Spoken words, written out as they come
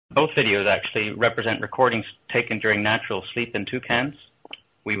Both videos actually represent recordings taken during natural sleep in toucans.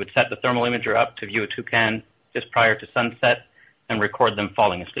 We would set the thermal imager up to view a toucan just prior to sunset and record them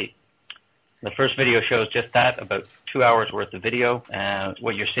falling asleep. The first video shows just that, about 2 hours worth of video.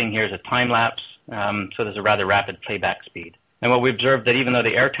 What you're seeing here is a time lapse, so there's a rather rapid playback speed. And what we observed that even though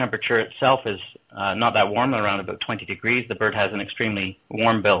the air temperature itself is not that warm, around about 20 degrees, the bird has an extremely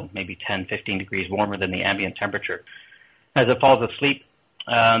warm bill, maybe 10, 15 degrees warmer than the ambient temperature. As it falls asleep,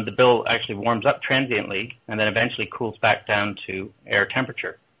 the bill actually warms up transiently and then eventually cools back down to air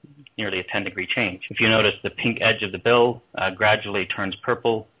temperature, nearly a 10-degree change. If you notice, the pink edge of the bill gradually turns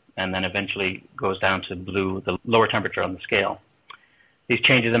purple and then eventually goes down to blue, the lower temperature on the scale. These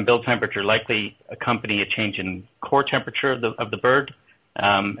changes in bill temperature likely accompany a change in core temperature of the bird,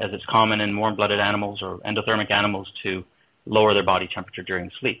 as it's common in warm-blooded animals or endothermic animals to lower their body temperature during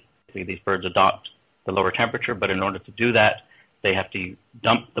sleep. These birds adopt the lower temperature, but in order to do that, they have to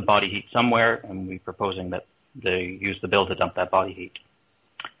dump the body heat somewhere, and we're proposing that they use the bill to dump that body heat.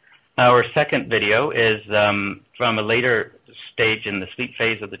 Our second video is from a later stage in the sleep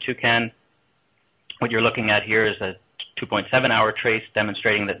phase of the toucan. What you're looking at here is a 2.7-hour trace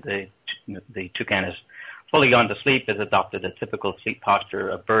demonstrating that the toucan has fully gone to sleep, has adopted a typical sleep posture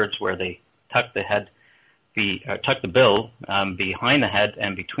of birds where they tuck the head, tuck the bill behind the head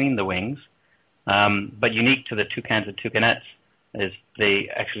and between the wings. But unique to the toucans and toucanettes is they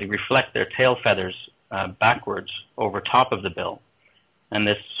actually reflect their tail feathers backwards over top of the bill. And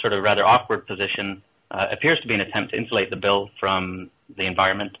this sort of rather awkward position appears to be an attempt to insulate the bill from the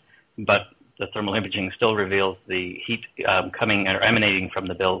environment, but the thermal imaging still reveals the heat coming or emanating from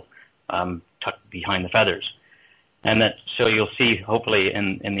the bill tucked behind the feathers. And that, so you'll see, hopefully,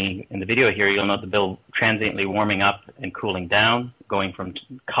 in the video here, you'll note the bill transiently warming up and cooling down, going from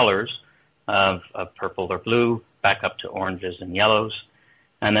colors of purple or blue back up to oranges and yellows.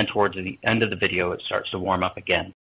 And then towards the end of the video, it starts to warm up again.